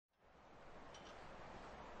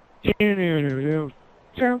You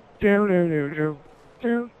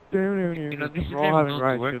know, this is never going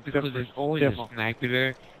to work because there's always a sniper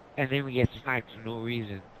there, and then we get sniped for no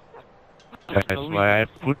reason. That's why I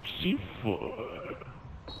put C4.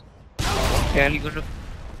 Okay, you're gonna...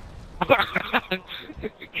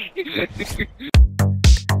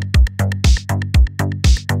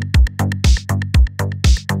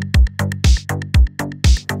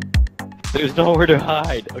 There's nowhere to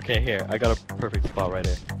hide. Okay, here. I got a perfect spot right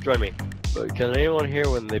here. Join me. But can anyone hear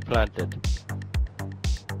when they planted?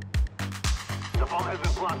 The bomb has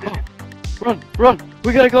been planted. Oh, run! Run!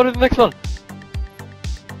 We gotta go to the next one!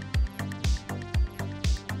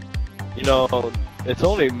 You know, it's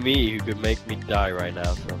only me who could make me die right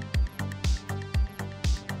now, so...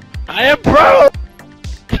 I am pro!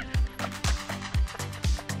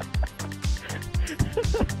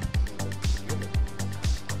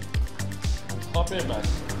 Hop in, man.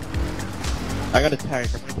 I got a tank.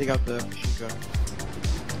 I'm gonna take out the machine gun.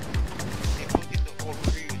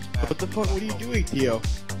 What the fuck? What are you doing, Tio?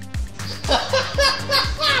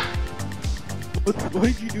 what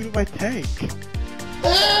did you do to my tank?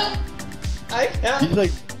 I can't. He's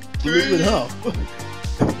like blew it up.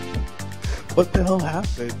 What the hell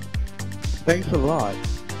happened? Thanks a lot.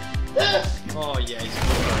 Oh yeah.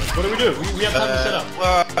 What do? We have time to set up.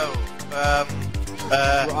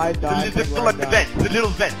 I died. The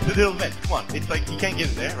little vent. Come on, it's like you can't get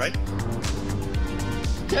in there, right?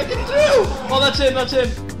 Can't get through. Oh, that's him.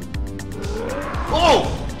 Oh!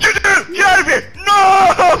 Get out of here! No!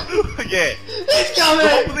 Okay. He's coming.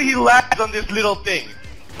 Hopefully he lands on this little thing.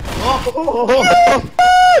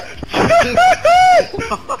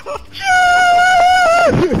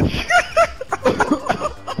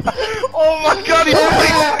 Oh my god, he's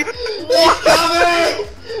coming!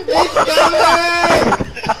 He's coming!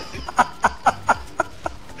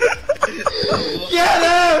 Get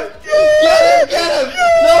him! Get him!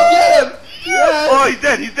 No, get him! Yes. Oh, he's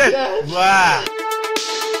dead! Yes. Wow.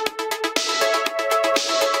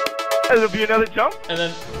 There'll be another jump. And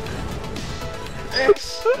then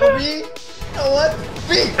X, no B, no what?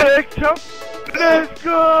 B! Next jump. Let's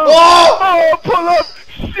go. Oh! Oh, pull up.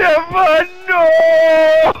 Shiva, no.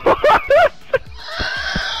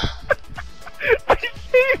 I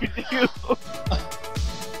saved you.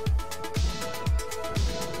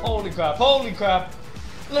 Holy crap!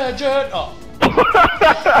 Legend! Oh.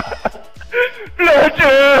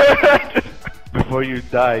 Legend. Before you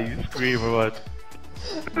die, you scream or what?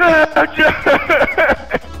 Legend.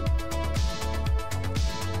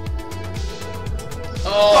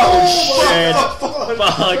 Oh shit! Fuck!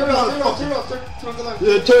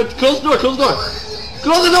 Close the door! Close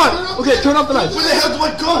the door! Okay, turn off the lights. Where the hell do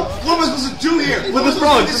I go? What am I supposed to do here? With this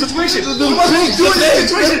frog, the situation. What am I supposed to do in this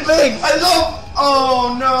situation? I love.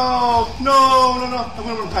 Oh no! I'm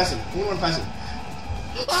gonna run past him.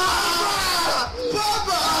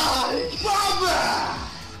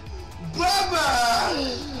 Baba!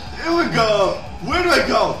 Here we go. Where do I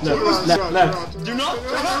go? Left. Do not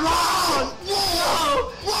turn around!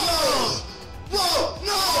 Whoa!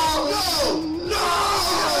 No!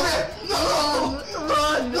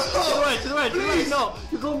 Run! To the right, no!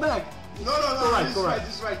 You're going back! No! Go right.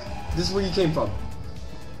 This is right. This is where you came from.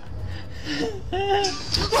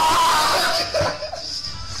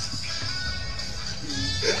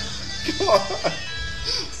 Come on.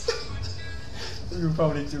 You're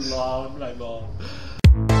probably too loud, my mom.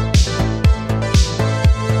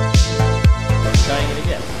 Trying it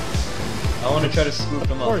again. I want to try to scoop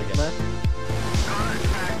them up again. Man.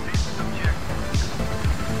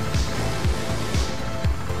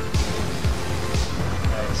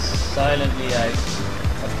 Right, silently I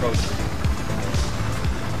approach him.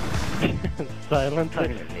 Silent.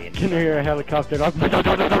 Can you hear a helicopter? I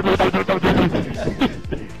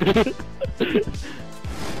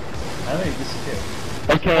think he disappeared.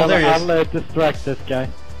 Okay, Oh, there he is. I'll distract this guy.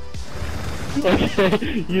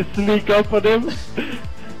 Okay, you sneak up on him,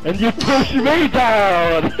 and you push me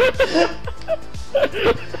down!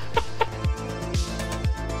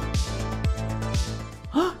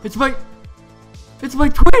 It's my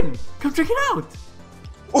twin! Come check it out!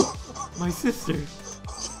 My sister.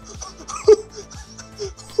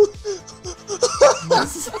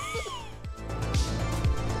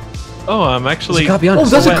 Oh, I'm actually. Oh,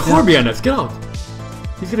 that's a car behind us. Get out.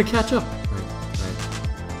 He's gonna catch up. Right.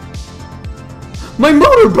 My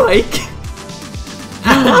motorbike!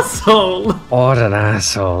 Asshole! What an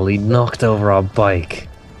asshole. He knocked over our bike.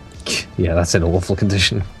 Yeah, that's in awful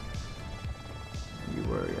condition. You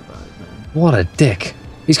worry about it, man. What a dick.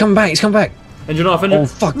 He's coming back, Engine off, engine. Oh,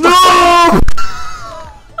 fuck. No! Yeah,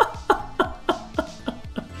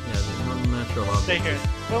 there's no match natural object. Stay here.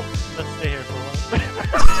 Well, let's stay here for a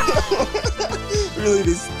while. Really,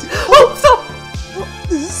 this Oh, stop!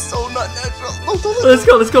 is so not natural. Oh, don't Let's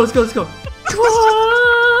go, let's go, let's go, let's go. Come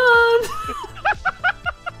on!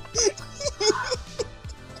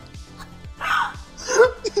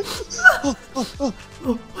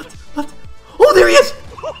 Oh, what? Oh, there he is!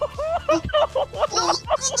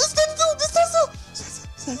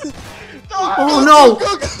 Oh no!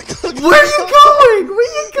 Where are you going? Where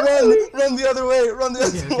are you going? Run the other way. Run the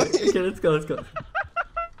other way. Okay, let's go, let's go.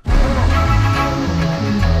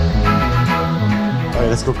 Alright,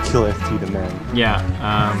 let's go kill FP the man. Yeah,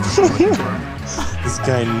 This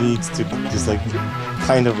guy needs to just like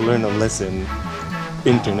kind of learn a lesson,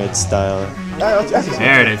 internet style.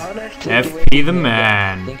 there it is. FP the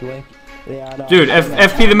man. Dude,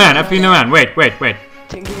 FP the man, FP the man. Wait.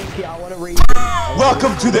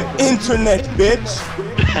 Welcome to the internet, bitch!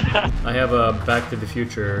 I have a Back to the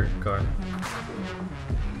Future car.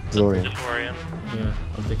 DeLorean. DeLorean. Yeah,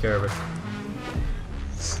 I'll take care of it.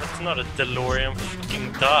 That's not a DeLorean,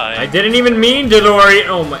 fucking die. I didn't even mean DeLorean.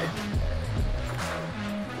 Oh my.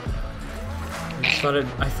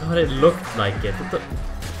 I thought it looked like it. What the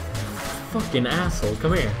fucking asshole?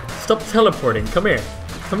 Come here. Stop teleporting. Come here.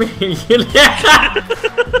 Come here.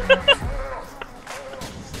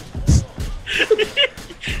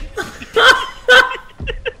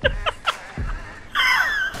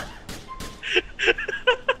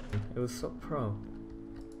 It was so pro.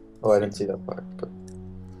 Oh, I didn't see that part. But...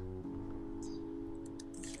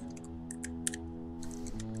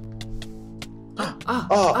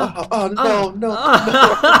 no.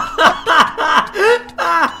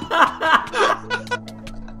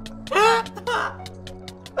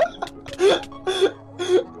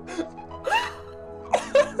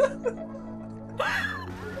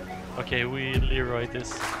 Okay, we Leroy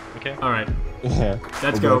this. Okay. Alright, Yeah.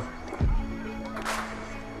 let's go.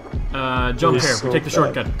 Jump here. so We take the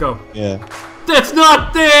shortcut. Go. Yeah. That's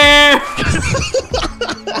not there!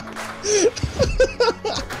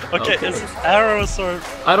 Okay, is it arrows or...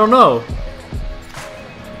 I don't know.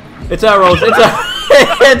 It's arrows. It's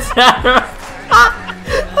it's arrows.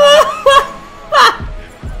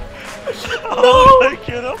 Oh, I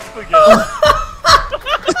get up again.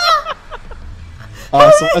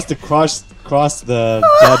 So has to cross the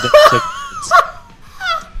goddamn checkpoints.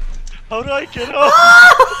 How do I get up?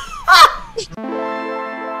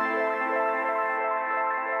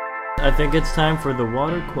 I think it's time for the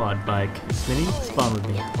water quad bike. Smitty, spawn with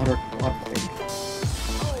me. Water quad bike.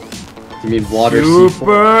 You mean water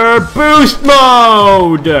Super boost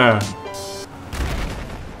mode!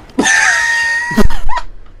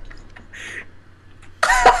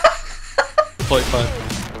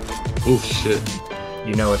 0.5. Oh shit.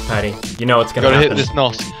 You know it, Patty. You know it's You gonna gotta happen. hit this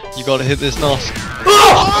NOS. You gotta hit this NOS.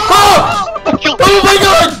 Oh my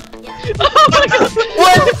god!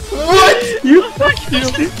 What? You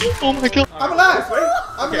Oh my god. I'm alive, right?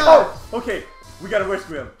 I'm alive. Okay, we gotta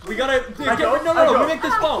rescue him. We gotta go, no, we make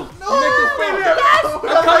this phone. We make this phone. Yes! I'm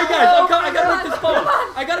coming, guys. I gotta make this phone.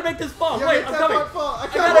 I gotta make this phone. Wait, I'm coming. I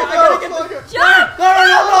gotta get this. Jump! No!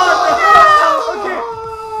 Okay.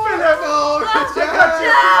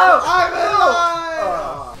 I'm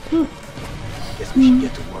alive! Guess we should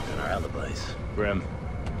get to work on our alibis. Grim.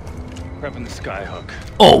 Grabbing the skyhook.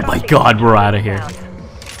 Oh my god, we're out of here.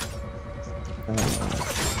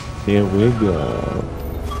 Here we go.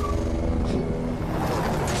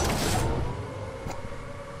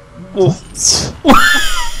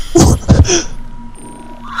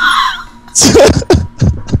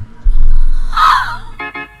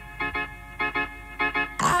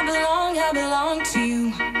 I belong to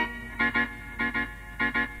you.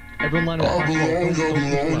 Everyone line up.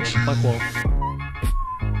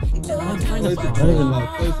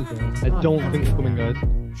 I don't think they're coming, guys.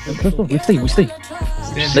 We stay.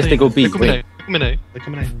 Let's go B. They're coming A.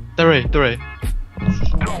 They're A.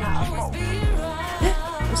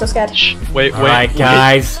 I'm so scared. Wait. Alright,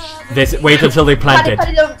 guys. Wait until they plant it.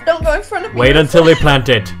 Paddy, don't go in front of me. Wait until they plant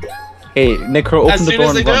it. Hey, Necro, open the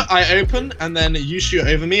door and run. I open, and then you shoot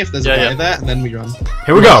over me if there's a guy there, and then we run.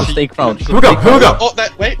 Here we go. Stay crouched. Here we go. Oh,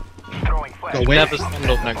 wait. Go, wait. Never stand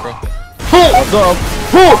up, Necro. Go!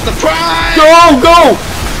 Surprise! Go!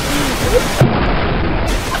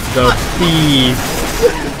 The beast.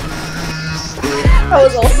 That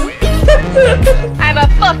was awesome. I'm a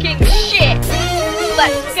fucking shit.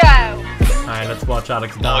 Let's go. Alright, let's watch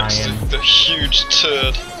Alex die and The huge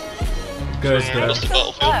turd. good.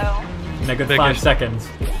 Oh. In a good 5 seconds.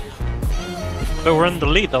 But we're in the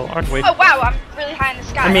lead though, aren't we? Oh wow, I'm really high in the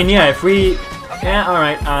sky. I mean, yeah, if we... Yeah,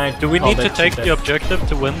 alright, Do we need to take the objective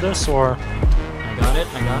to win this, or...? I got it.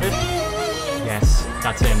 Yes,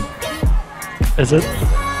 that's in. Is it?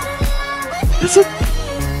 Is it?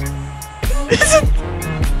 Is it?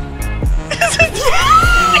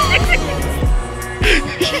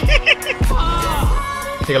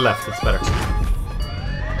 Take a left, it's better.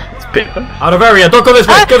 Out of area, don't go this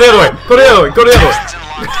way, go the other way, go the other way, go the other way.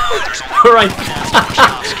 Alright.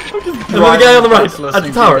 There's the guy on the right, at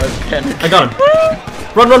the tower. I got him.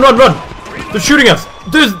 Run, run, run, run! They're shooting us!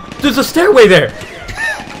 There's a stairway there!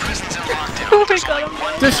 Oh my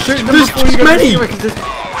god, Just shoot them There's before you too go many!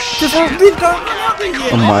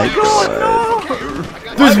 Oh my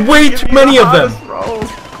god! There's way too many of them!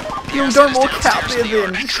 You don't more cap me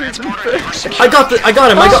then. Shoot them first. I got him,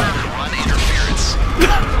 I got...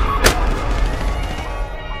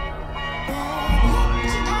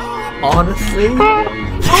 Honestly?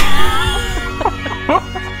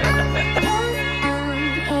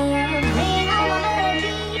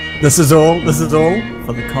 This is all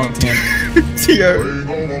for the content. Tio.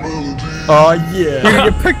 Oh yeah.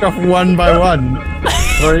 You picked off one by one.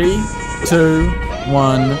 3, 2,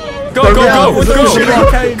 1. Go, go, go, go,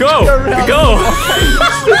 go, go,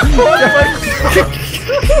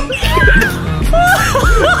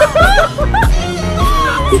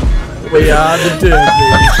 We are the derby.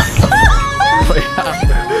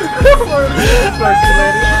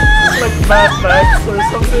 Like Mad Max or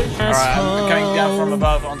something. Alright, I'm coming down from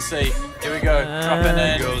above on C. Here we go. Dropping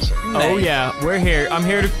in. Oh yeah, we're here. I'm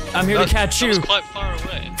here to catch you. That was quite far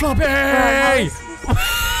away. Floppy!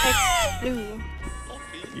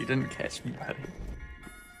 You didn't catch me, buddy.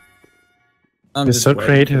 I'm You're just so waiting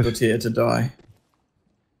creative. for Gautier to die.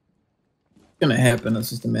 It's gonna happen, it's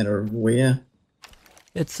just a matter of where.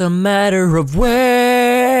 It's a matter of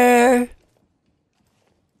where.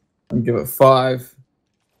 I'll give it 5,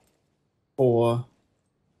 4,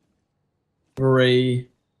 3,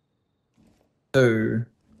 2,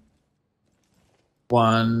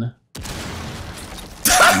 1.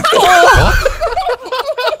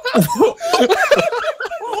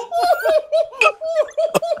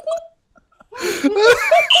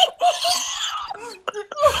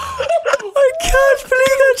 I can't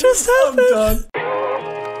believe that just happened.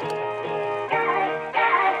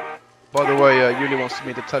 By the way, Yuli wants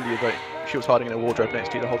me to tell you that she was hiding in a wardrobe next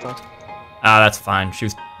to you the whole time. Ah, that's fine. She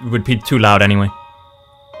would be too loud anyway.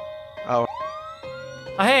 Oh.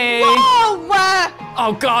 Hey!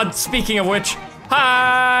 Oh God! Speaking of which,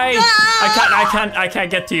 hi! I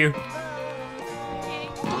can't get to you.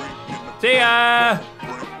 See ya!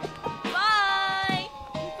 Bye!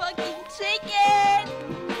 You fucking chicken!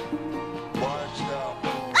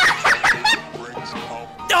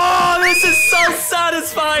 Oh, this is so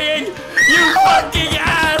satisfying! You fucking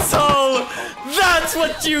asshole! That's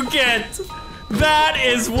what you get! That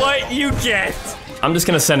is what you get! I'm just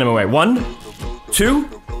gonna send him away. 1, 2,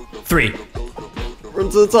 3. Run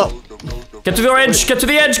to the top. Get to the edge! Get to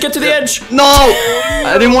the edge! Get to the edge! No!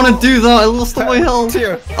 I didn't want to do that. I lost all my health.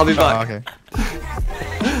 I'll be back. okay.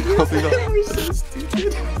 I'll be back.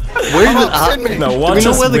 Where is it at? No, Do watch we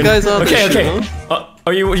know us where the win. guys are? Okay, that okay. shoot, huh?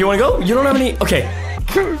 Oh, you wanna go? You don't have any. Okay.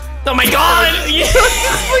 Oh my God!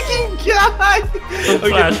 Fucking guy!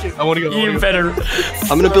 Flash, I want to go. you better.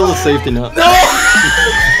 I'm gonna build a safety net. No!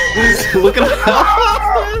 Look at how.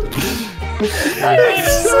 I need to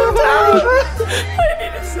sit down. I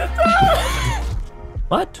need to sit down.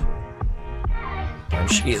 What?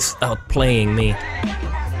 And she is outplaying me.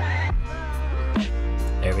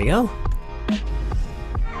 There we go.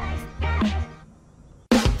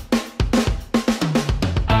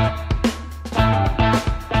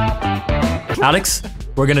 Alex,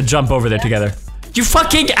 we're gonna jump over there together. You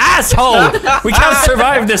fucking asshole! We can't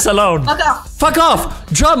survive this alone. Fuck off! Fuck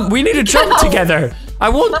off! Jump! We need to jump together. I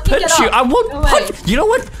won't Fucking punch get you. off. I won't Go punch. away. You know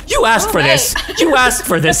what? You asked Go for away. this. You asked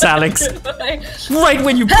for this, Alex. Right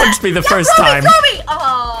when you punched me the first time. Throw me!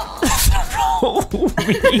 Oh. Throw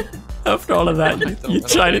me. After all of that, you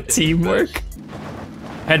tried a teamwork.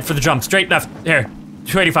 Head for the jump. Straight left. Here.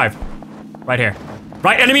 285. Right here.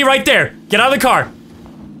 Right, enemy right there. Get out of the car.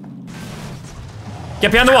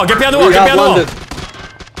 Get behind the wall. Get behind the wall. Get behind the wall.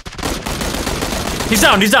 He's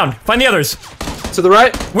down. He's down. Find the others. To the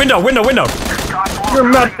right. Window. Window. Window. Your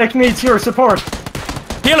medic needs your support.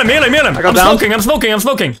 Heal him. Heal him. Heal him. I'm down. smoking. I'm smoking. I'm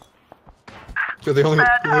smoking. You're the only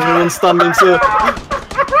one standing, sir.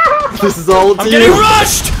 This is all up to I'm you. getting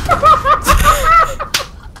rushed.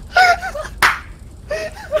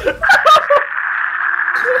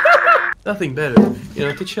 Nothing better, you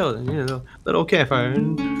know, to chill and, you know, little campfire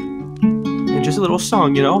and just a little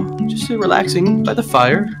song, you know, just relaxing by the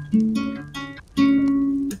fire.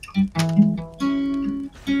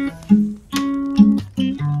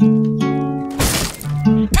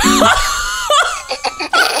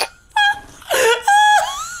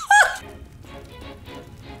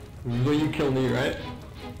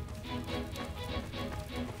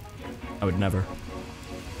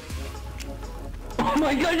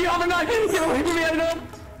 I'm not. Get away from me, I know.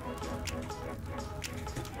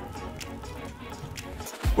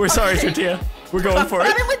 We're sorry, Tortilla. We're going for it.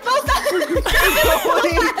 Run it with both sides.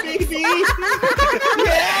 baby.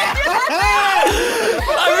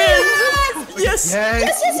 I'm in. Yes.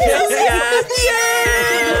 Yes.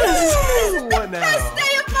 What now? Best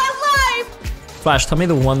day of my life. Flash, tell me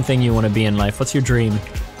the one thing you want to be in life. What's your dream?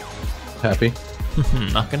 Happy.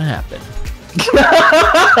 Not gonna happen.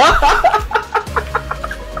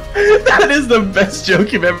 That is the best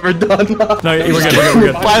joke you've ever done. No, we're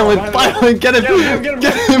good. Violent, get him.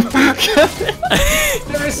 Get him.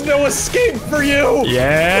 There is no escape for you.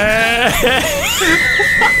 Yeah.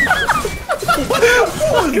 What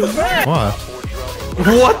is that? What?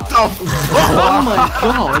 What the fuck? Oh my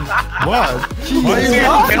god. What? Why are you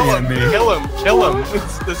Kill him. Kill him.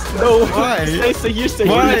 It's no Why? You're saying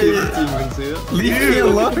Why? Leave me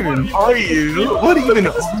alone. Are you? What even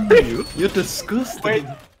are you? You're disgusting. Wait.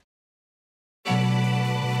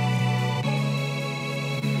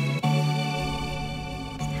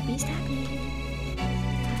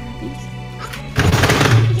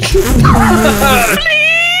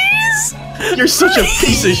 Please. You're such a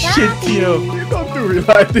piece of shit, Tio. You don't do me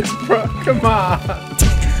like this, bro. Come on.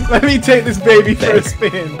 Let me take this baby for a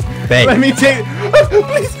spin. Let me take.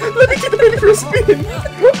 Please, let me take the baby for a spin.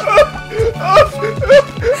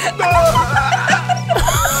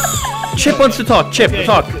 Chip wants to talk. Chip,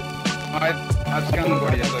 talk.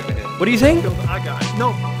 What are you saying? No,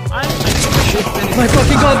 My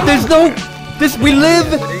fucking god, there's no... we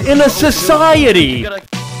live in a society!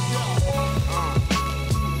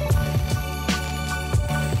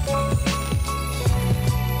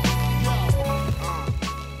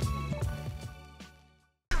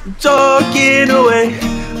 talking away.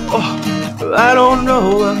 Oh, I don't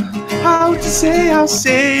know how to say. I'll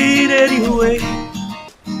say it anyway.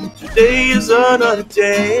 Today is another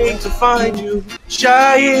day to find you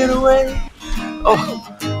shying away.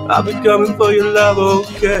 Oh, I'll be coming for your love,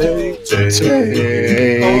 okay?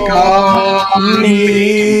 Take on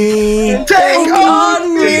me, take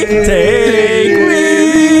on me, take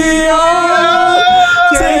me on,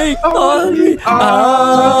 take on me.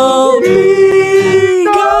 I'll be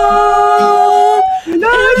gone.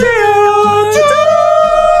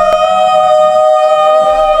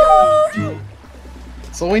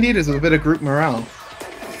 So all we need is a bit of group morale.